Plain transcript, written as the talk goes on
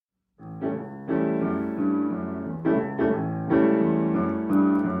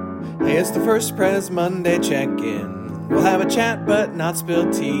Hey, it's the First Pres Monday check-in. We'll have a chat but not spill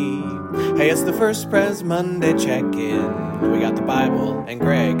tea. Hey, it's the First Pres Monday check-in. We got the Bible and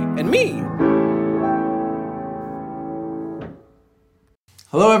Greg and me.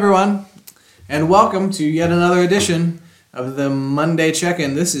 Hello, everyone, and welcome to yet another edition of the Monday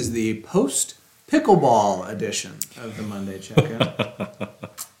check-in. This is the post-pickleball edition of the Monday check-in.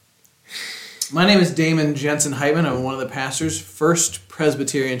 My name is Damen Jensen Heitman. I'm one of the pastors, First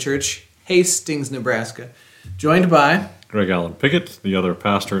Presbyterian Church, Hastings, Nebraska. Joined by Greg Allen Pickett, the other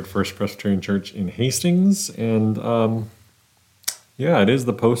pastor at First Presbyterian Church in Hastings. And it is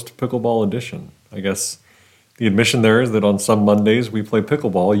the post-pickleball edition. I guess the admission there is that on some Mondays we play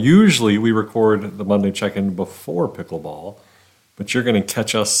pickleball. Usually we record the Monday check-in before pickleball, but you're going to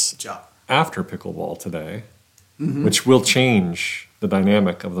catch us after pickleball today, which will change the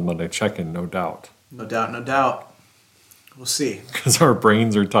dynamic of the Monday check-in, no doubt. No doubt. We'll see. Because our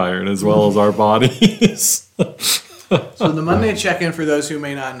brains are tired as well as our bodies. So the Monday check-in, for those who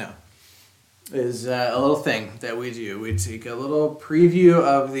may not know, is a little thing that we do. We take a little preview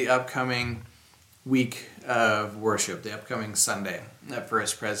of the upcoming week of worship, the upcoming Sunday at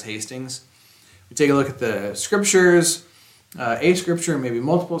First Pres Hastings. We take a look at the scriptures, a scripture, maybe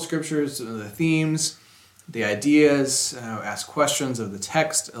multiple scriptures, the themes, the ideas, ask questions of the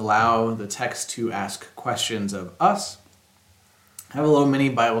text, allow the text to ask questions of us, have a little mini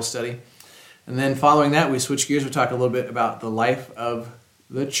Bible study, and then following that we switch gears. We talk a little bit about the life of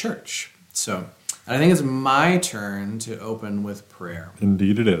the church. So I think it's my turn to open with prayer.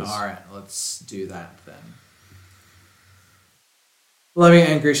 Indeed it is. All right, let's do that then. Loving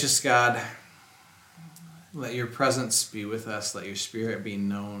and gracious God, let your presence be with us, let your spirit be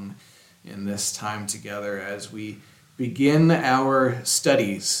known in this time together as we begin our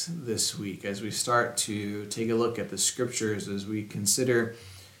studies this week, as we start to take a look at the scriptures, as we consider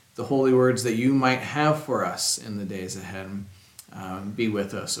the holy words that you might have for us in the days ahead. Be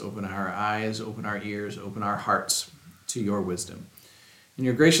with us. Open our eyes, open our ears, open our hearts to your wisdom. In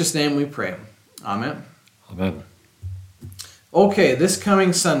your gracious name we pray. Amen. Amen. Okay, this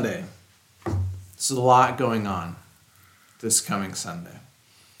coming Sunday, there's a lot going on this coming Sunday.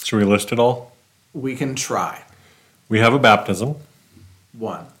 Should we list it all? We can try. We have a baptism.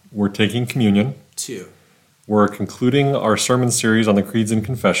 1. We're taking communion. 2. We're concluding our sermon series on the creeds and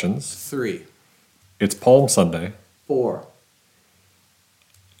confessions. 3. It's Palm Sunday. 4.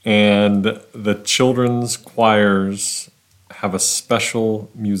 And the children's choirs have a special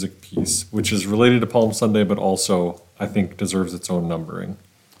music piece, which is related to Palm Sunday, but also, I think, deserves its own numbering.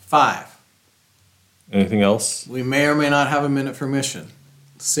 5. Anything else? We may or may not have a minute for mission.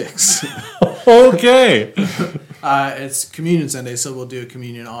 6. Okay. It's Communion Sunday, so we'll do a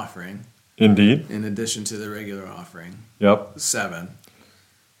communion offering. Indeed. In addition to the regular offering. Yep. 7.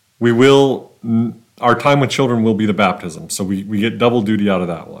 Our time with children will be the baptism, so we get double duty out of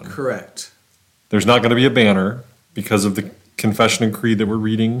that one. Correct. There's not going to be a banner because of the confession and creed that we're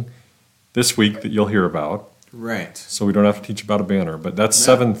reading this week that you'll hear about. Right. So we don't have to teach about a banner, but that's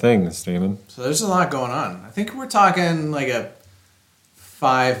 7 things, Damen. So there's a lot going on. I think we're talking like a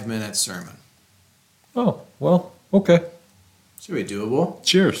 5-minute sermon. Oh, well, okay. Should be doable.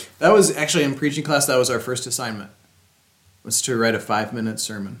 Cheers. That was actually in preaching class, that was our first assignment, was to write a 5-minute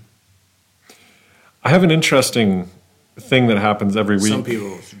sermon. I have an interesting thing that happens every week. Some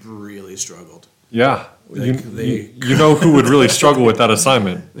people really struggled. Yeah. You know who would really struggle with that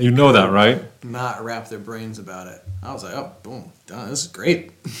assignment. You know that, right? Not wrap their brains about it. I was like, oh, boom, done. This is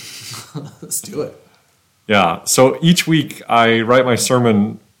great. Let's do it. Yeah. So each week I write my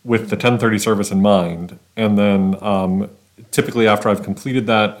sermon with the 10:30 service in mind. And then typically after I've completed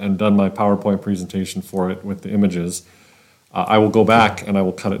that and done my PowerPoint presentation for it with the images, I will go back and I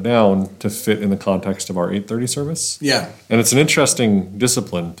will cut it down to fit in the context of our 8:30 service. Yeah. And it's an interesting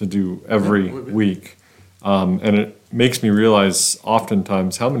discipline to do every week. And it makes me realize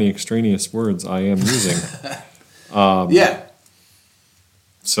oftentimes how many extraneous words I am using. Yeah.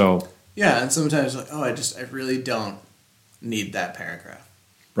 So. Yeah, and sometimes like, I really don't need that paragraph.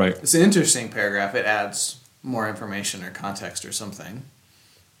 Right. It's an interesting paragraph. It adds more information or context or something.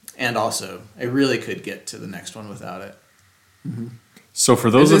 And also, I really could get to the next one without it. Mm-hmm. So for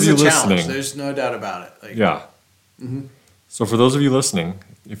those of you listening, there's no doubt about it. Yeah. Mm-hmm. So for those of you listening,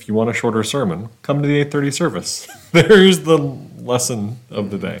 if you want a shorter sermon, come to the 8:30 service. There's the lesson of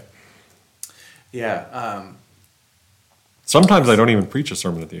the day. Yeah. Sometimes I don't even preach a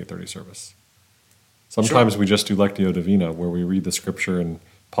sermon at the 8:30 service. Sometimes we just do Lectio Divina, where we read the scripture and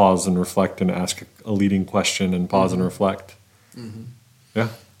pause and reflect and ask a leading question and pause and reflect. Mm-hmm. Yeah.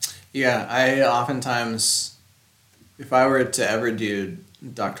 Yeah, I oftentimes, if I were to ever do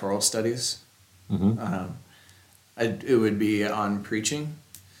doctoral studies. Mm-hmm. It would be on preaching,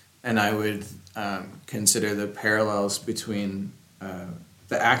 and I would consider the parallels between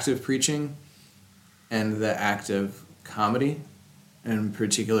the act of preaching and the act of comedy, in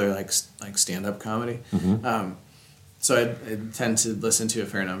particular, like stand-up comedy. Mm-hmm. So I tend to listen to a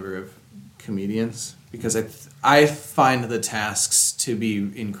fair number of comedians because I find the tasks to be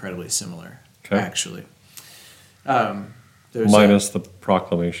incredibly similar. Okay. Actually, Minus the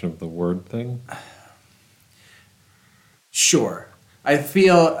proclamation of the word thing. Sure. I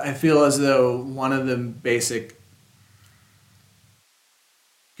feel as though one of the basic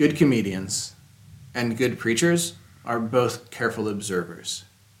good comedians and good preachers are both careful observers.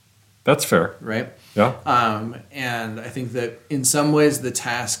 That's fair. Right? Yeah. And I think that in some ways the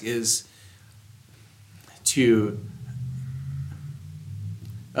task is to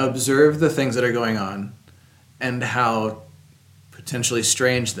observe the things that are going on and how potentially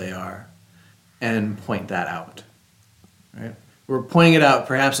strange they are and point that out. Right? We're pointing it out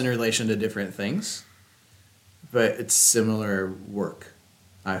perhaps in relation to different things, but it's similar work,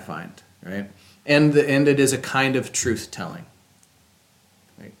 I find, right? And it is a kind of truth-telling.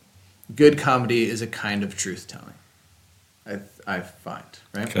 Right? Good comedy is a kind of truth-telling, I find,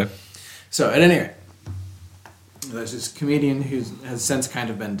 right? Okay. So at any rate, there's this comedian who has since kind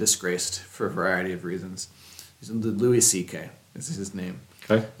of been disgraced for a variety of reasons. Louis C.K. is his name.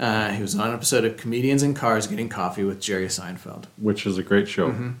 Okay. He was on an episode of Comedians in Cars Getting Coffee with Jerry Seinfeld. Which is a great show.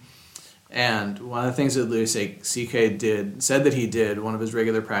 Mm-hmm. And one of the things that Louis C.K. said that he did, one of his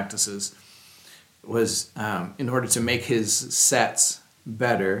regular practices, was in order to make his sets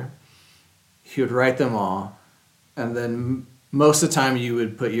better, he would write them all, and then most of the time you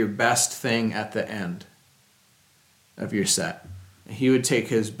would put your best thing at the end of your set. He would take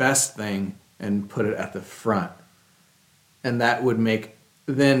his best thing and put it at the front. And that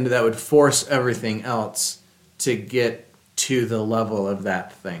would force everything else to get to the level of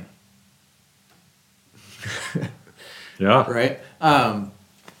that thing. Yeah. Right?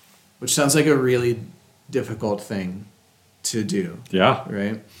 Which sounds like a really difficult thing to do. Yeah.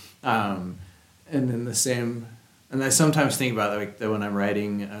 Right? And then and I sometimes think about that when I'm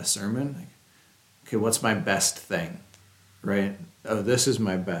writing a sermon, like, okay, what's my best thing? Right? Oh, this is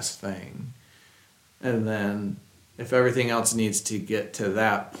my best thing. And then if everything else needs to get to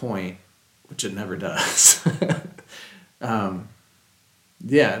that point, which it never does, then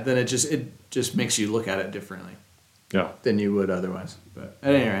it just makes you look at it differently. Yeah. Than you would otherwise. But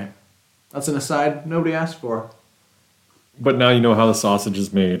at any rate, that's an aside nobody asked for. But now you know how the sausage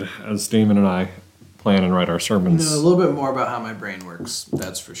is made, as Damen and I plan and write our sermons. You know a little bit more about how my brain works,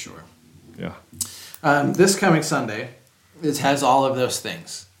 that's for sure. Yeah. This coming Sunday, it has all of those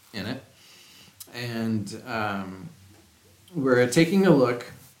things in it. And we're taking a look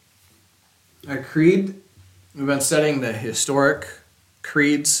at creed. We've been studying the historic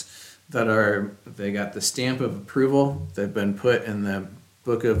creeds they got the stamp of approval. They've been put in the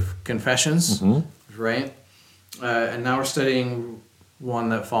Book of Confessions, right? And now we're studying one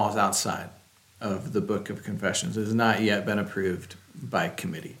that falls outside of the Book of Confessions. It has not yet been approved by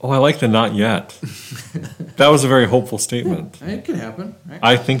committee. Oh, I like the not yet. That was a very hopeful statement. Yeah, it could happen, right?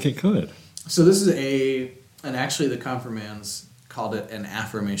 I think it could. So this is and actually the confirmands called it an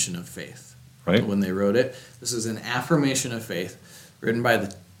affirmation of faith. Right. When they wrote it. This is an affirmation of faith written by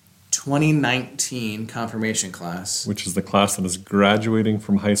the 2019 confirmation class. Which is the class that is graduating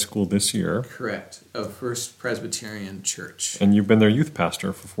from high school this year. Correct. Of First Presbyterian Church. And you've been their youth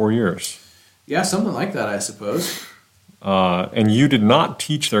pastor for 4 years. Yeah, something like that, I suppose. And you did not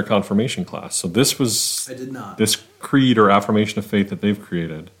teach their confirmation class. So this was... I did not. This creed or affirmation of faith that they've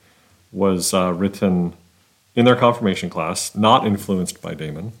created was written in their confirmation class, not influenced by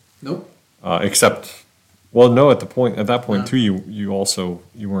Damen. Nope. Except... Well, no. At that point too,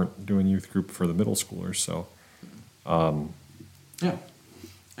 you weren't doing youth group for the middle schoolers, so. Yeah,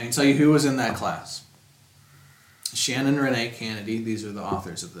 I can tell you who was in that class. Shannon Renee Kennedy. These are the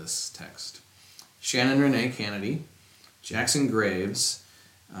authors of this text. Shannon Renee Kennedy, Jackson Graves,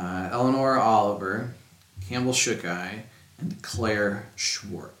 Eleanor Oliver, Campbell Shukai, and Claire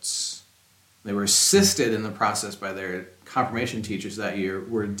Schwartz. They were assisted in the process by their confirmation teachers that year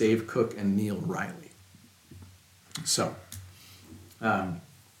were Dave Cook and Neil Riley. So we're going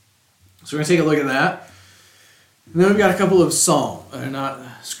to take a look at that. And then we've got a couple of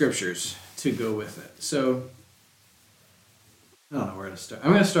scriptures to go with it. So I don't know where to start.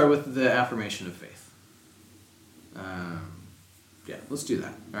 I'm going to start with the affirmation of faith. Let's do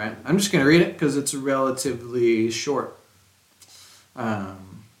that. All right. I'm just going to read it because it's relatively short.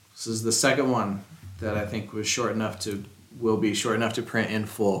 This is the second one that I think was short enough to will be short enough to print in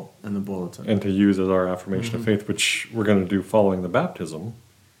full in the bulletin. And to use as our affirmation of faith, which we're going to do following the baptism.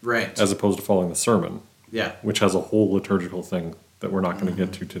 Right. As opposed to following the sermon. Yeah. Which has a whole liturgical thing that we're not going to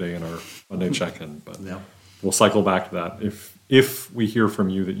get to today in our Monday check-in. But we'll cycle back to that if we hear from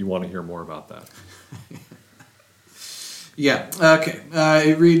you that you want to hear more about that. Yeah. Okay.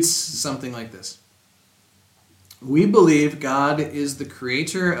 It reads something like this. We believe God is the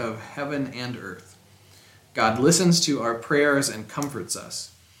creator of heaven and earth. God listens to our prayers and comforts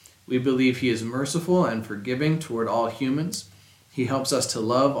us. We believe he is merciful and forgiving toward all humans. He helps us to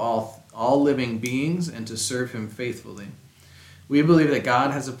love all living beings and to serve him faithfully. We believe that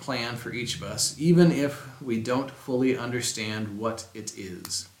God has a plan for each of us, even if we don't fully understand what it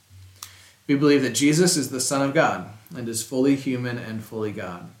is. We believe that Jesus is the Son of God and is fully human and fully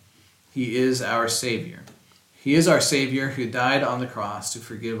God. He is our Savior. He is our Savior who died on the cross to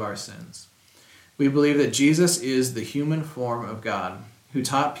forgive our sins. We believe that Jesus is the human form of God who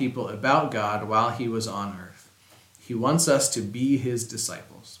taught people about God while he was on earth. He wants us to be his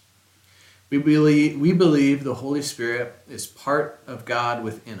disciples. We believe the Holy Spirit is part of God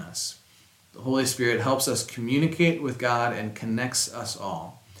within us. The Holy Spirit helps us communicate with God and connects us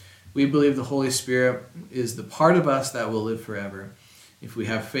all. We believe the Holy Spirit is the part of us that will live forever if we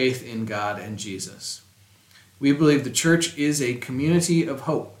have faith in God and Jesus. We believe the church is a community of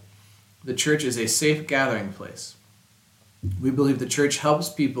hope. The church is a safe gathering place. We believe the church helps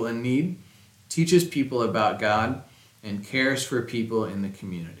people in need, teaches people about God, and cares for people in the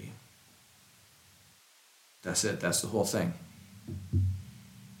community. That's it. That's the whole thing.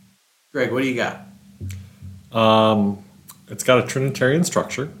 Greg, what do you got? It's got a Trinitarian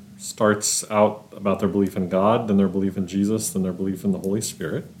structure. Starts out about their belief in God, then their belief in Jesus, then their belief in the Holy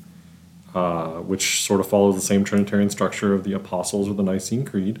Spirit, which sort of follows the same Trinitarian structure of the Apostles or the Nicene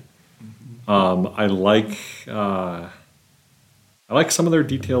Creed. I like some of their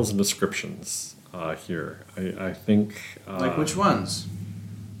details and descriptions here. I think like which ones?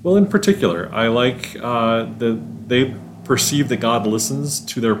 Well, in particular, I like that they perceive that God listens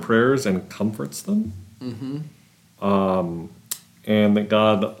to their prayers and comforts them, and that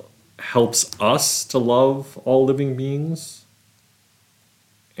God helps us to love all living beings,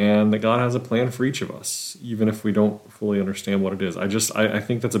 and that God has a plan for each of us, even if we don't fully understand what it is. I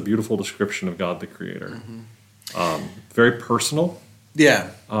think that's a beautiful description of God the Creator. Very personal.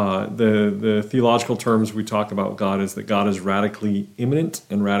 Yeah. The theological terms we talk about God is that God is radically immanent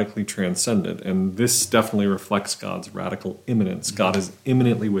and radically transcendent, and this definitely reflects God's radical immanence. God is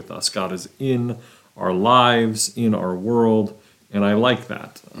immanently with us. God is in our lives, in our world, and I like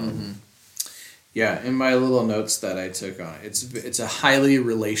that. Yeah, in my little notes that I took on it, it's a highly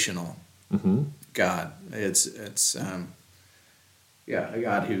relational God. It's a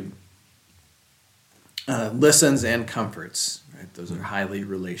God who listens and comforts. Right, those are highly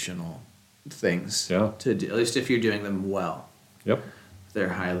relational things. Yeah. To do, at least if you're doing them well. Yep. They're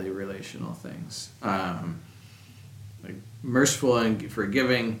highly relational things. Like merciful and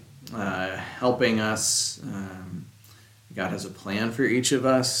forgiving, helping us. God has a plan for each of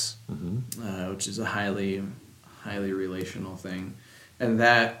us, which is a highly relational thing. And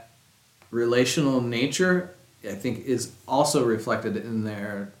that relational nature, I think, is also reflected in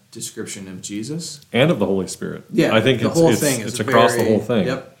their description of Jesus. And of the Holy Spirit. Yeah, I think the whole thing is across the whole thing.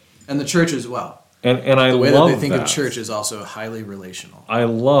 Yep. And the church as well. And I love that. The way that they think of church is also highly relational. I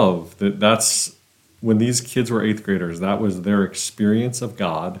love that's when these kids were 8th graders, that was their experience of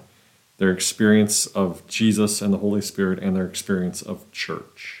God, their experience of Jesus and the Holy Spirit, and their experience of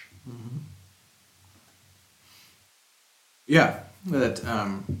church. Yeah, that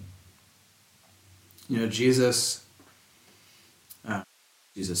Jesus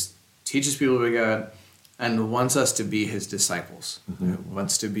teaches people about God and wants us to be his disciples.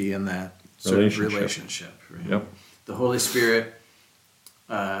 Wants to be in that sort of relationship. Right? Yep. The Holy Spirit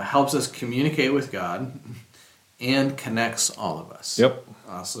helps us communicate with God and connects all of us. Yep.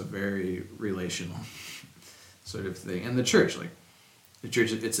 Also very relational sort of thing. And the church,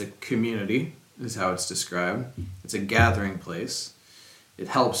 it's a community, is how it's described. It's a gathering place. It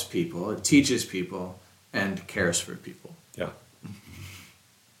helps people, it teaches people, and cares for people. Yeah.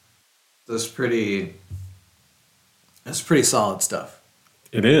 That's pretty solid stuff.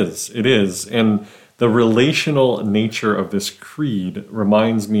 It is. And the relational nature of this creed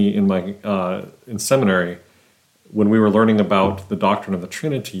reminds me in seminary, when we were learning about the doctrine of the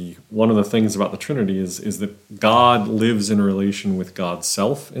Trinity, one of the things about the Trinity is that God lives in relation with God's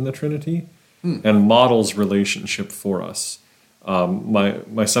self in the Trinity and models relationship for us.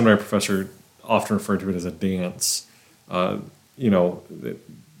 My seminary professor often referred to it as a dance.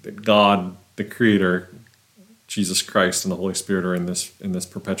 That God, the Creator, Jesus Christ and the Holy Spirit are in this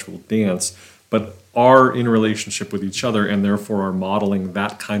perpetual dance, but are in relationship with each other and therefore are modeling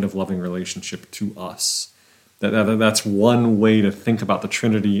that kind of loving relationship to us. That's one way to think about the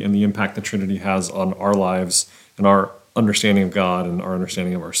Trinity and the impact the Trinity has on our lives and our understanding of God and our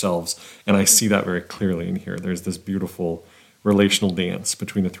understanding of ourselves. And I see that very clearly in here. There's this beautiful relational dance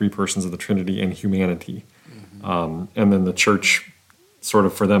between the three persons of the Trinity and humanity. And then the church sort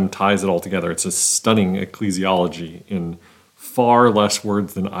of for them ties it all together. It's a stunning ecclesiology in far less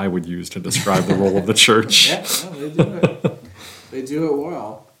words than I would use to describe the role of the church. Yeah, no, they do it. They do it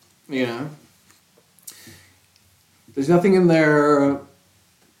well. You know, there's nothing in there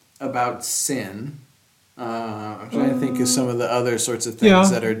about sin. I'm trying to think of some of the other sorts of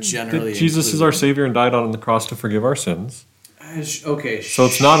things that are generally. Jesus included. is our Savior and died on the cross to forgive our sins. Okay, so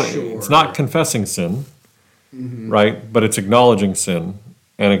it's not confessing sin, right? But it's acknowledging sin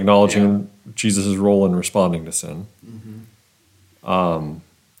and acknowledging Jesus' role in responding to sin.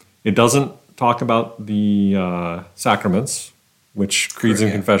 It doesn't talk about the sacraments, which creeds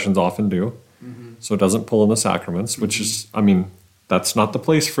and confessions often do. So it doesn't pull in the sacraments, which is, I mean, that's not the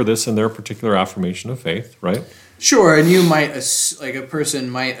place for this in their particular affirmation of faith, right? Sure, and you might, like a person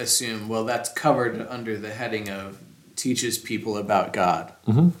might assume, well, that's covered under the heading of teaches people about God,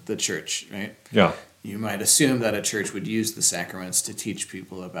 the church, right? Yeah. You might assume that a church would use the sacraments to teach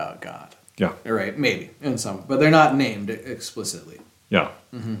people about God. Yeah. All right, maybe, in some, but they're not named explicitly. Yeah.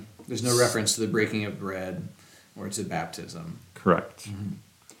 There's no reference to the breaking of bread or to baptism. Correct.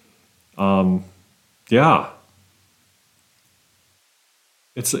 Yeah.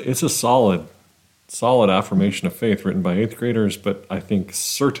 It's a solid affirmation of faith written by 8th graders, but I think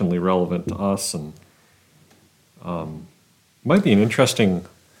certainly relevant to us, and might be an interesting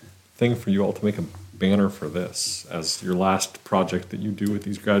thing for you all to make a banner for this as your last project that you do with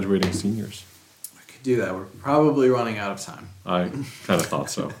these graduating seniors. I could do that. We're probably running out of time. I kind of thought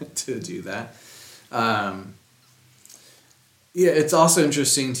so. To do that. Yeah, it's also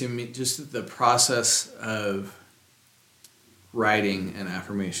interesting to me just the process of writing an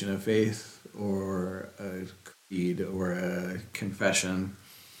affirmation of faith or a creed or a confession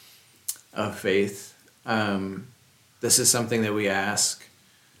of faith. This is something that we ask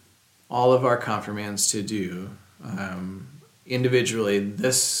all of our confirmands to do. Individually,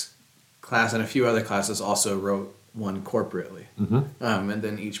 this class and a few other classes also wrote one corporately. And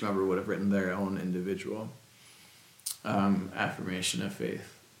then each member would have written their own individual affirmation of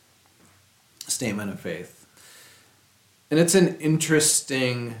faith, statement of faith. And it's an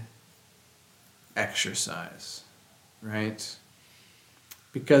interesting exercise, right?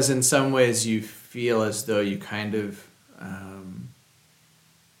 Because in some ways you feel as though you kind of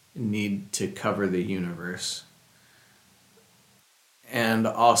need to cover the universe. And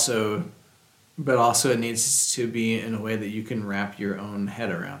also it needs to be in a way that you can wrap your own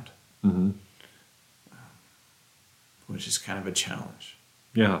head around. Which is kind of a challenge.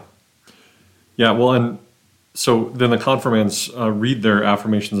 Yeah. Yeah, well, and so then the confirmands read their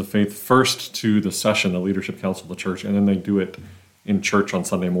affirmations of faith first to the session, the leadership council of the church, and then they do it in church on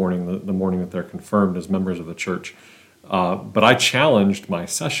Sunday morning, the morning that they're confirmed as members of the church. But I challenged my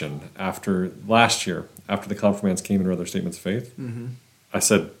session last year, after the confirmands came and read their statements of faith. I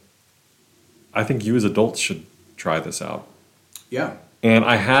said, I think you as adults should try this out. Yeah. And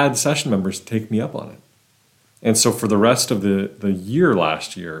I had session members take me up on it. And so for the rest of the year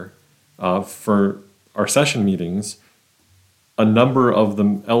last year, for our session meetings, a number of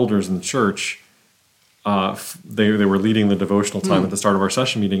the elders in the church, they were leading the devotional time at the start of our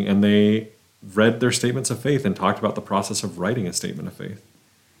session meeting, and they read their statements of faith and talked about the process of writing a statement of faith.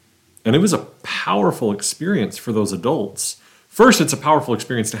 And it was a powerful experience for those adults. First, it's a powerful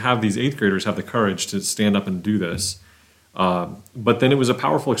experience to have these 8th graders have the courage to stand up and do this. But then it was a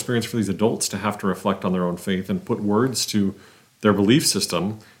powerful experience for these adults to have to reflect on their own faith and put words to their belief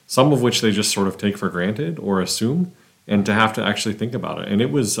system, some of which they just sort of take for granted or assume, and to have to actually think about it. And it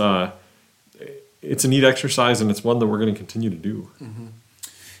was, it's a neat exercise, and it's one that we're going to continue to do.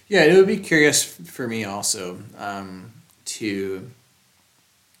 Yeah, it would be curious for me also to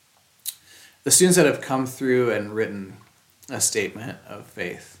the students that have come through and written a statement of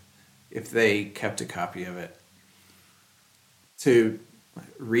faith, if they kept a copy of it, to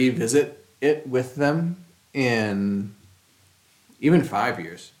revisit it with them in even 5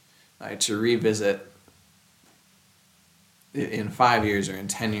 years, to revisit in 5 years or in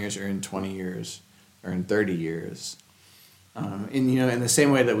 10 years or in 20 years or in 30 years. In the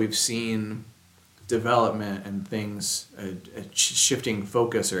same way that we've seen development and things, shifting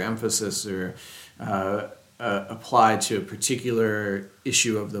focus or emphasis or applied to a particular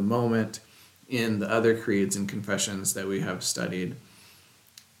issue of the moment in the other creeds and confessions that we have studied,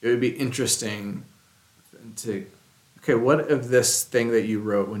 it would be interesting to, okay, what of this thing that you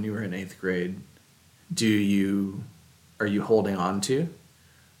wrote when you were in 8th grade are you holding on to?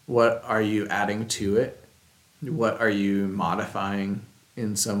 What are you adding to it? What are you modifying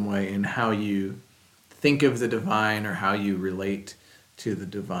in some way in how you think of the divine or how you relate to the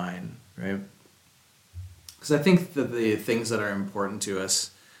divine, right? Because I think that the things that are important to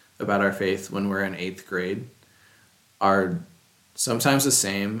us about our faith when we're in 8th grade are sometimes the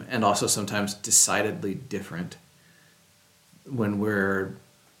same and also sometimes decidedly different when we're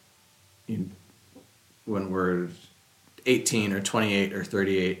 18 or 28 or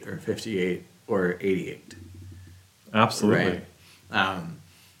 38 or 58 or 88. Absolutely. Right? And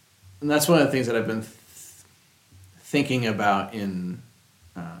that's one of the things that I've been thinking about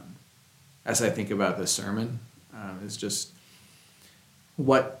as I think about this sermon, is just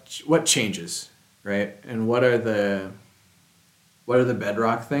what changes, right? And what are the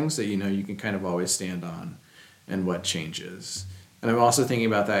bedrock things that you can kind of always stand on, and what changes. And I'm also thinking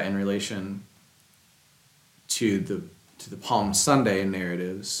about that in relation to the Palm Sunday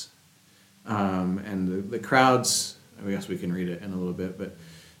narratives, and the crowds. I guess we can read it in a little bit, but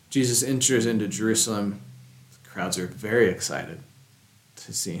Jesus enters into Jerusalem. The crowds are very excited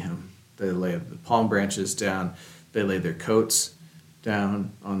to see him. They lay the palm branches down. They lay their coats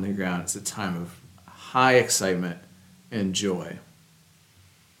down on the ground. It's a time of high excitement and joy.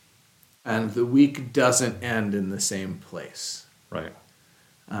 And the week doesn't end in the same place. Right.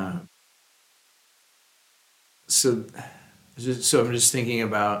 So I'm just thinking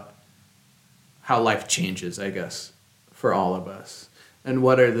about how life changes, I guess, for all of us. And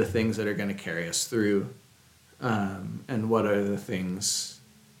what are the things that are going to carry us through, and what are the things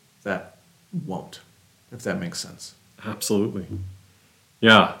that won't, if that makes sense. Absolutely.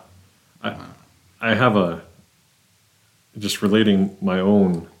 Yeah. I have just relating my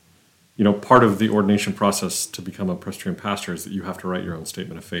own, part of the ordination process to become a Presbyterian pastor is that you have to write your own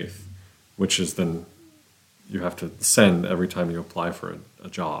statement of faith, which is then you have to send every time you apply for a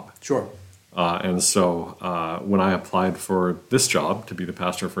job. Sure. And so when I applied for this job to be the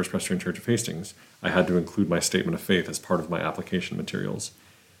pastor of First Presbyterian Church of Hastings, I had to include my statement of faith as part of my application materials.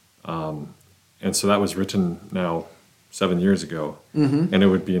 And so that was written now 7 years ago. Mm-hmm. And it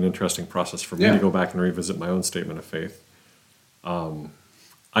would be an interesting process for me to go back and revisit my own statement of faith.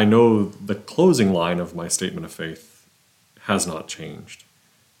 I know the closing line of my statement of faith has not changed.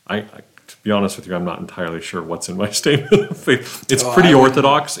 To be honest with you, I'm not entirely sure what's in my statement of faith. It's pretty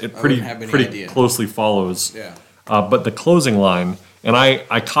orthodox. It pretty closely follows. Yeah. But the closing line, and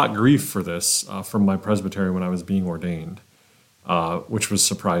I caught grief for this from my presbytery when I was being ordained, which was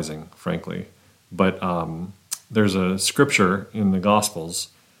surprising, frankly. But there's a scripture in the Gospels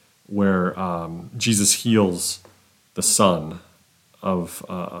where Jesus heals the son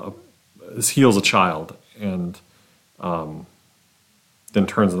heals a child, and then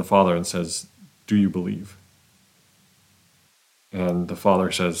turns to the father and says, "Do you believe?" And the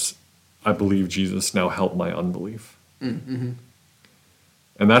father says, "I believe, Jesus, now help my unbelief." Mm-hmm.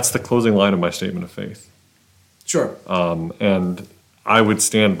 And that's the closing line of my statement of faith. Sure. And I would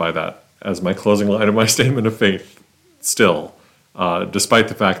stand by that as my closing line of my statement of faith still, despite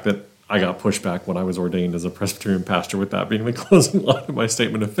the fact that I got pushback when I was ordained as a Presbyterian pastor with that being the closing line of my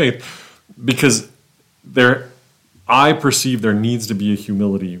statement of faith, because I perceive there needs to be a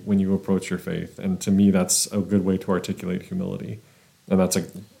humility when you approach your faith. And to me, that's a good way to articulate humility. And that's a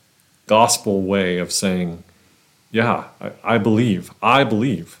gospel way of saying, yeah, I believe.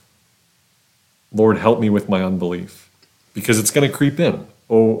 Lord, help me with my unbelief. Because it's going to creep in.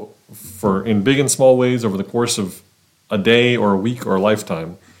 In big and small ways over the course of a day or a week or a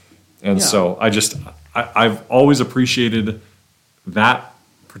lifetime. And so I've always appreciated that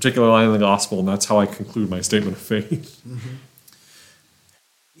particular line of the gospel, and that's how I conclude my statement of faith. Mm-hmm.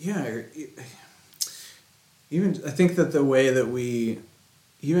 Yeah, I think that the way that we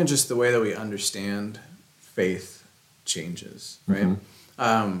understand faith changes, right?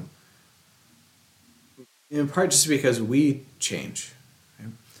 Mm-hmm. In part just because we change.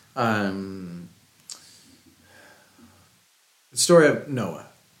 Right? The story of Noah.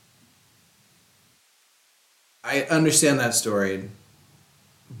 I understand that story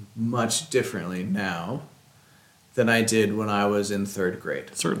much differently now than I did when I was in 3rd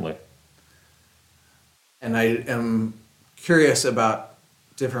grade. Certainly. And I am curious about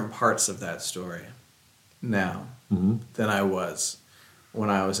different parts of that story now than I was when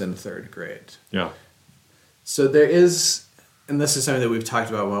I was in 3rd grade. Yeah. So there is, and this is something that we've talked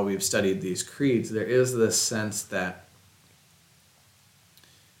about while we've studied these creeds, there is this sense that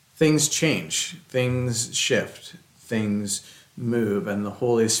things change, things shift, things move, and the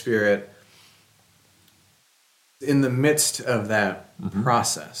Holy Spirit, in the midst of that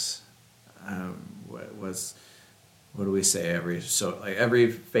process, what do we say? Every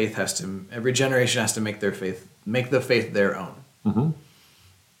generation has to make the faith their own,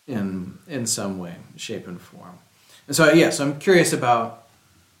 in some way, shape, and form. And so, so I'm curious about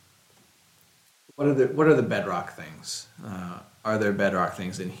what are the bedrock things. Are there bedrock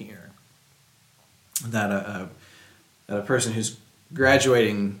things in here that a person who's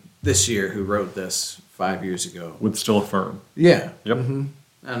graduating this year, who wrote this 5 years ago, would still affirm? Yeah. Yep.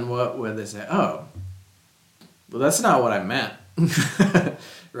 And what would they say? Oh, well, that's not what I meant,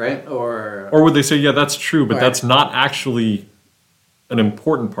 right? Or would they say, yeah, that's true, but right. that's not actually an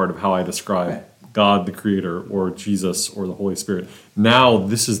important part of how I describe God, the Creator, or Jesus, or the Holy Spirit. Now,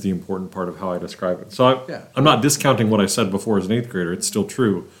 this is the important part of how I describe it. So I'm not discounting what I said before as an 8th grader. It's still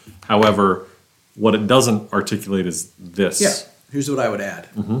true. However, what it doesn't articulate is this. Yeah. Here's what I would add.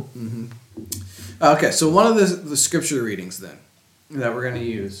 Okay, so one of the scripture readings then that we're going to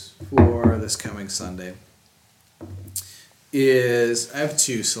use for this coming Sunday is, I have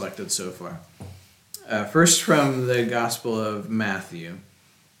 2 selected so far. First, from the Gospel of Matthew,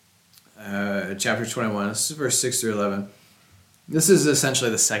 chapter 21, this is verse 6 through 11. This is essentially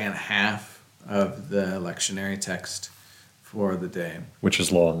the second half of the lectionary text for the day. Which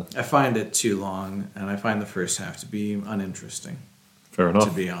is long. I find it too long, and I find the first half to be uninteresting. Fair enough.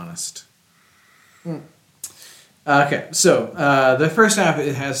 To be honest. Okay, so the first half,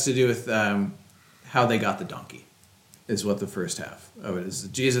 it has to do with how they got the donkey, is what the first half of it is.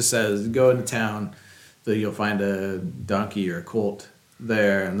 Jesus says, go into town, you'll find a donkey or a colt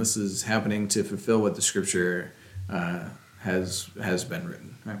there, and this is happening to fulfill what the scripture has been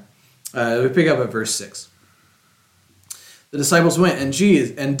written. Right? We pick up at verse 6. The disciples went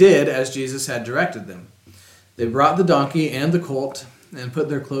and did as Jesus had directed them. They brought the donkey and the colt and put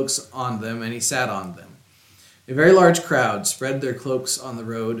their cloaks on them, and he sat on them. A very large crowd spread their cloaks on the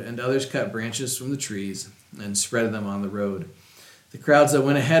road, and others cut branches from the trees and spread them on the road. The crowds that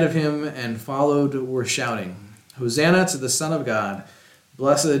went ahead of him and followed were shouting, Hosanna to the Son of God!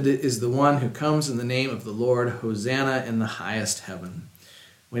 Blessed is the one who comes in the name of the Lord! Hosanna in the highest heaven!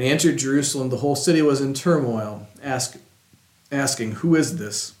 When he entered Jerusalem, the whole city was in turmoil, asking, Who is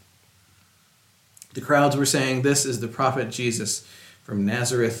this? The crowds were saying, This is the prophet Jesus from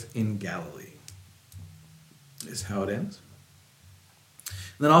Nazareth in Galilee. Is how it ends.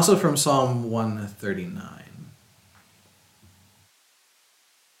 And then also from Psalm 139.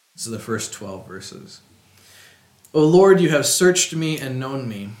 This is the first 12 verses. O Lord, you have searched me and known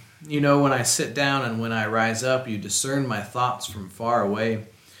me. You know when I sit down and when I rise up. You discern my thoughts from far away.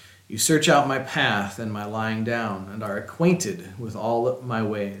 You search out my path and my lying down, and are acquainted with all my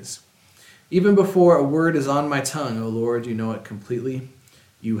ways. Even before a word is on my tongue, O Lord, you know it completely.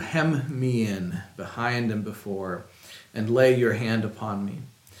 You hem me in, behind and before, and lay your hand upon me.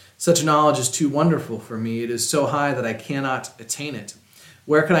 Such knowledge is too wonderful for me. It is so high that I cannot attain it.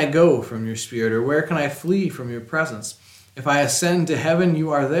 Where can I go from your spirit, or where can I flee from your presence? If I ascend to heaven, you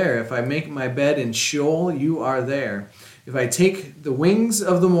are there. If I make my bed in Sheol, you are there. If I take the wings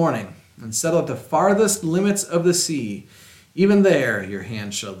of the morning and settle at the farthest limits of the sea, even there your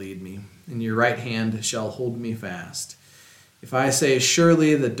hand shall lead me, and your right hand shall hold me fast. If I say,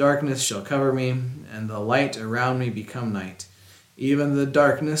 surely the darkness shall cover me, and the light around me become night, even the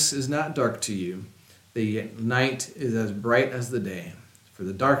darkness is not dark to you. The night is as bright as the day, for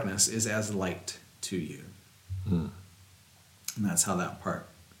the darkness is as light to you. And that's how that part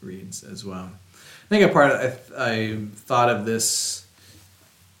reads as well. I think I thought of this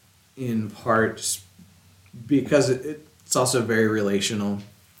in part because it's also very relational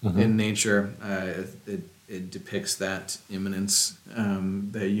in nature. It depicts that imminence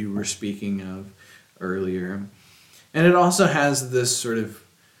that you were speaking of earlier. And it also has this sort of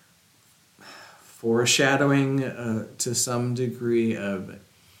foreshadowing to some degree of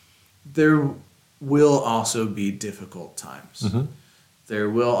there will also be difficult times. There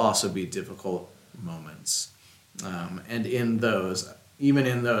will also be difficult moments. And in those, even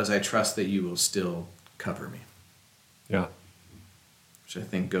in those, I trust that you will still cover me. Yeah. Which I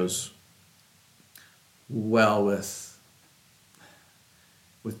think goes well with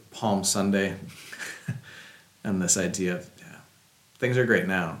Palm Sunday and this idea of things are great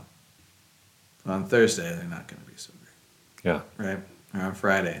now. On Thursday, they're not going to be so great. Yeah. Right? Or on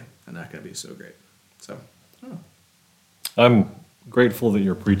Friday, they're not going to be so great. So, I'm grateful that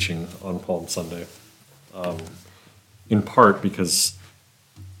you're preaching on Palm Sunday, in part because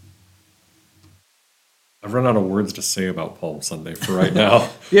I've run out of words to say about Palm Sunday for right now.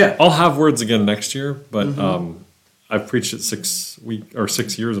 Yeah. I'll have words again next year, but I've preached it 6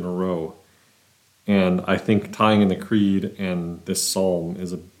 years in a row. And I think tying in the creed and this psalm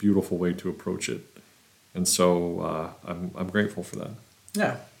is a beautiful way to approach it. And so I'm grateful for that.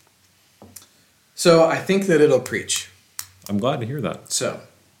 Yeah. So I think that it'll preach. I'm glad to hear that. So,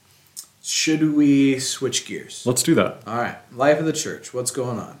 should we switch gears? Let's do that. All right. Life of the church. What's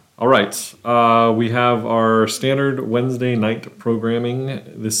going on? All right. We have our standard Wednesday night programming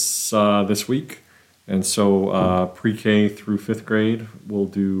this week. And so pre-K through 5th grade, we'll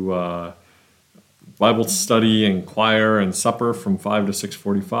do Bible study and choir and supper from 5 to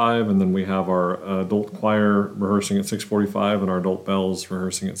 6:45. And then we have our adult choir rehearsing at 6:45 and our adult bells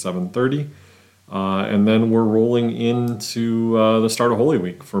rehearsing at 7:30. And then we're rolling into the start of Holy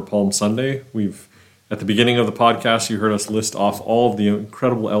Week for Palm Sunday. At the beginning of the podcast, you heard us list off all of the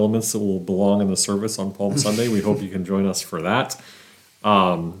incredible elements that will belong in the service on Palm Sunday. We hope you can join us for that.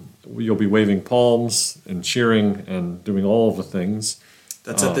 You'll be waving palms and cheering and doing all of the things.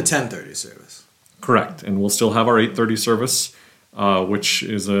 That's at the 10:30 service. Correct. And we'll still have our 8:30 service, which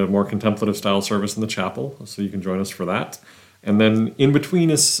is a more contemplative style service in the chapel. So you can join us for that. And then in between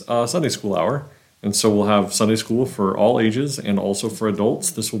is Sunday school hour. And so we'll have Sunday school for all ages and also for adults.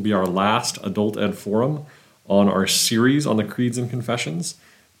 This will be our last adult ed forum on our series on the creeds and confessions.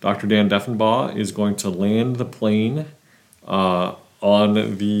 Dr. Dan Deffenbaugh is going to land the plane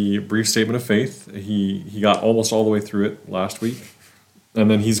on the brief statement of faith. He got almost all the way through it last week. And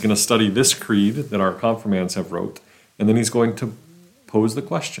then he's going to study this creed that our confirmands have wrote. And then he's going to pose the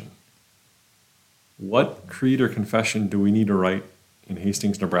question: what creed or confession do we need to write in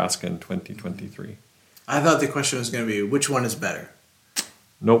Hastings, Nebraska in 2023? I thought the question was going to be, which one is better?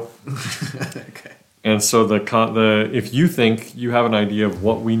 Nope. Okay. And so if you think you have an idea of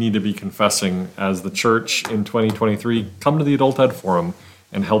what we need to be confessing as the church in 2023, come to the Adult Ed Forum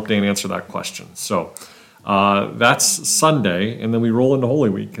and help Dan answer that question. So that's Sunday, and then we roll into Holy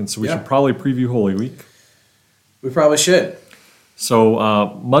Week. And so we should probably preview Holy Week. We probably should.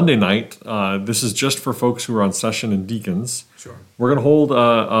 So Monday night, this is just for folks who are on session and deacons. Sure. We're going to hold,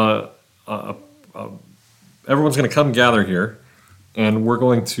 everyone's going to come gather here, and we're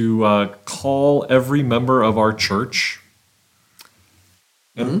going to call every member of our church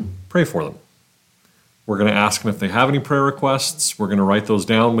and pray for them. We're going to ask them if they have any prayer requests. We're going to write those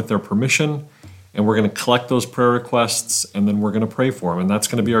down with their permission, and we're going to collect those prayer requests, and then we're going to pray for them. And that's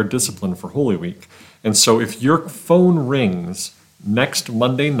going to be our discipline for Holy Week. And so if your phone rings next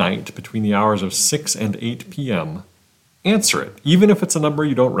Monday night between the hours of 6 and 8 p.m., answer it, even if it's a number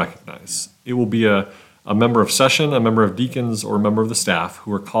you don't recognize. It will be a member of session, a member of deacons, or a member of the staff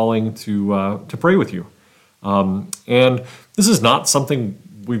who are calling to pray with you. And this is not something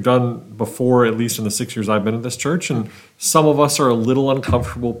we've done before, at least in the 6 years I've been at this church, and some of us are a little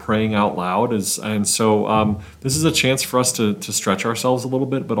uncomfortable praying out loud, and so this is a chance for us to stretch ourselves a little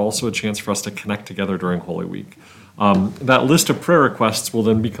bit, but also a chance for us to connect together during Holy Week. That list of prayer requests will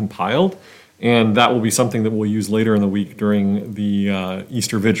then be compiled, and that will be something that we'll use later in the week during the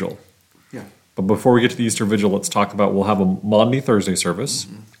Easter Vigil. Yeah. But before we get to the Easter Vigil, let's talk about, we'll have a Maundy Thursday service.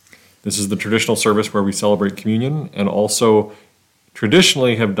 Mm-hmm. This is the traditional service where we celebrate communion and also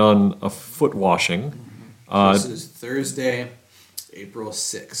traditionally have done a foot washing. So this is Thursday, April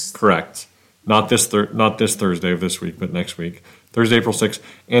 6th. Correct. Not this Thursday of this week, but next week. Thursday, April 6th.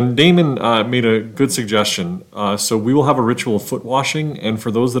 And Damen made a good suggestion. So we will have a ritual of foot washing, and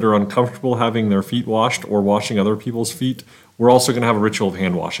for those that are uncomfortable having their feet washed or washing other people's feet, we're also going to have a ritual of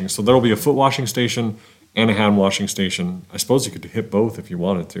hand washing. So there will be a foot washing station and a hand washing station. I suppose you could hit both if you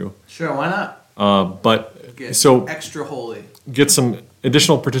wanted to. Sure, why not? But get so extra holy. Get some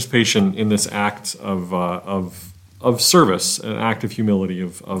additional participation in this act of service, an act of humility,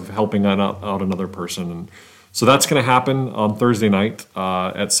 of helping out another person. And so that's going to happen on Thursday night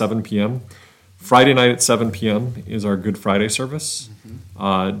at 7 p.m. Friday night at 7 p.m. is our Good Friday service.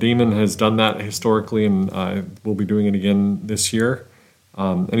 Mm-hmm. Damen has done that historically, and we'll be doing it again this year.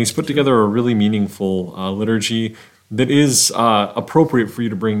 And he's put together a really meaningful liturgy that is appropriate for you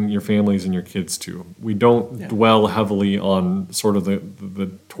to bring your families and your kids to. We don't dwell heavily on sort of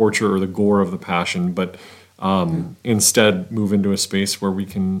the torture or the gore of the Passion, but instead move into a space where we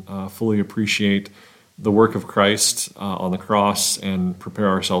can fully appreciate the work of Christ on the cross and prepare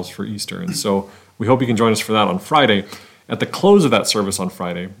ourselves for Easter. And so we hope you can join us for that on Friday. At the close of that service on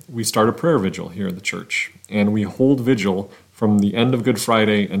Friday, we start a prayer vigil here at the church, and we hold vigil from the end of Good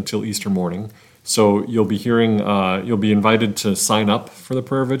Friday until Easter morning. So you'll be invited to sign up for the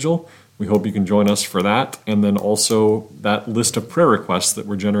prayer vigil, We hope you can join us for that. And then also that list of prayer requests that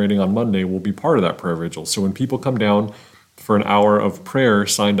we're generating on Monday will be part of that prayer vigil. So when people come down for an hour of prayer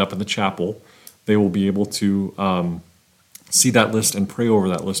signed up in the chapel, they will be able to see that list and pray over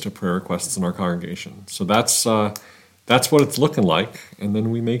that list of prayer requests in our congregation. So that's what it's looking like. And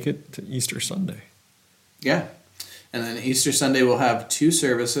then we make it to Easter Sunday. Yeah. And then Easter Sunday we'll have 2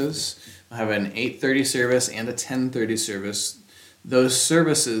 services. We'll have an 8:30 service and a 10:30 service. Those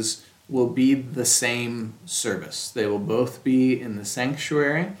services will be the same service. They will both be in the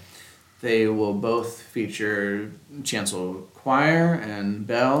sanctuary. They will both feature chancel choir and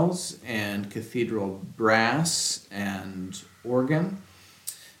bells and cathedral brass and organ.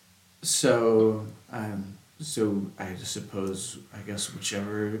 So I suppose,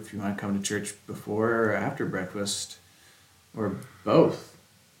 whichever, if you want to come to church before or after breakfast, or both.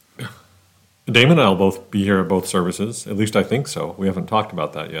 Damen and I will both be here at both services. At least I think so. We haven't talked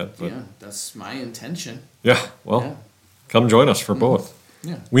about that yet. But yeah, that's my intention. Yeah, well, come join us for both.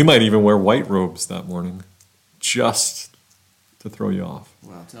 Yeah. We might even wear white robes that morning, just to throw you off.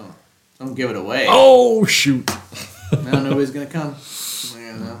 Well, don't give it away. Oh, shoot. No, nobody's going to come.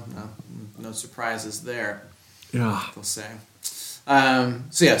 No surprises there. Yeah. They'll say.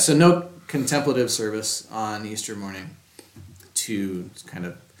 So no contemplative service on Easter morning. 2 kind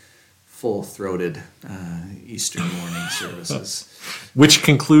of full-throated Easter morning services. Which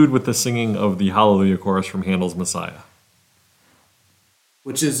conclude with the singing of the Hallelujah chorus from Handel's Messiah.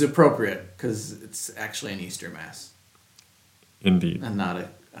 Which is appropriate, because it's actually an Easter Mass. Indeed. And not a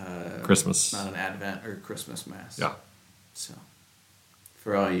Christmas. Not an Advent or Christmas Mass. Yeah. So,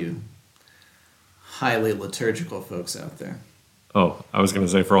 for all you highly liturgical folks out there. Oh, I was going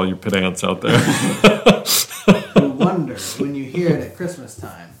to say for all you pedants out there. You wonder when you hear it at Christmas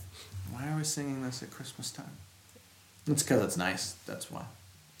time, why are we singing this at Christmas time? It's because it's nice. That's why.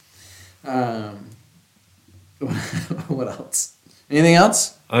 What else? Anything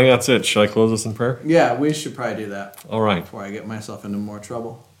else? I think that's it. Should I close this in prayer? Yeah, we should probably do that. All right. Before I get myself into more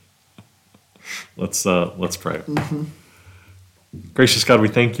trouble. Let's pray. Mm-hmm. Gracious God, we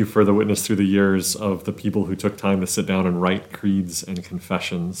thank you for the witness through the years of the people who took time to sit down and write creeds and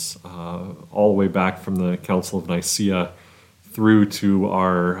confessions, all the way back from the Council of Nicaea through to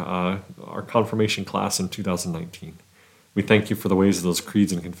our confirmation class in 2019. We thank you for the ways those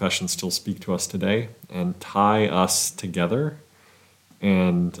creeds and confessions still speak to us today and tie us together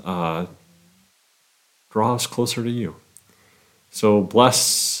and draw us closer to you. So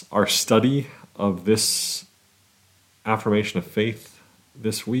bless our study of this affirmation of faith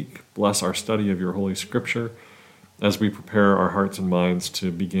this week. Bless our study of your Holy Scripture as we prepare our hearts and minds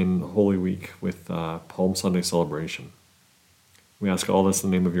to begin Holy Week with Palm Sunday celebration. We ask all this in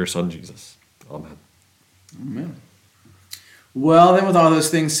the name of your Son, Jesus. Amen. Amen. Well, then with all those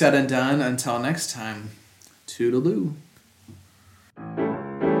things said and done, until next time, toodaloo.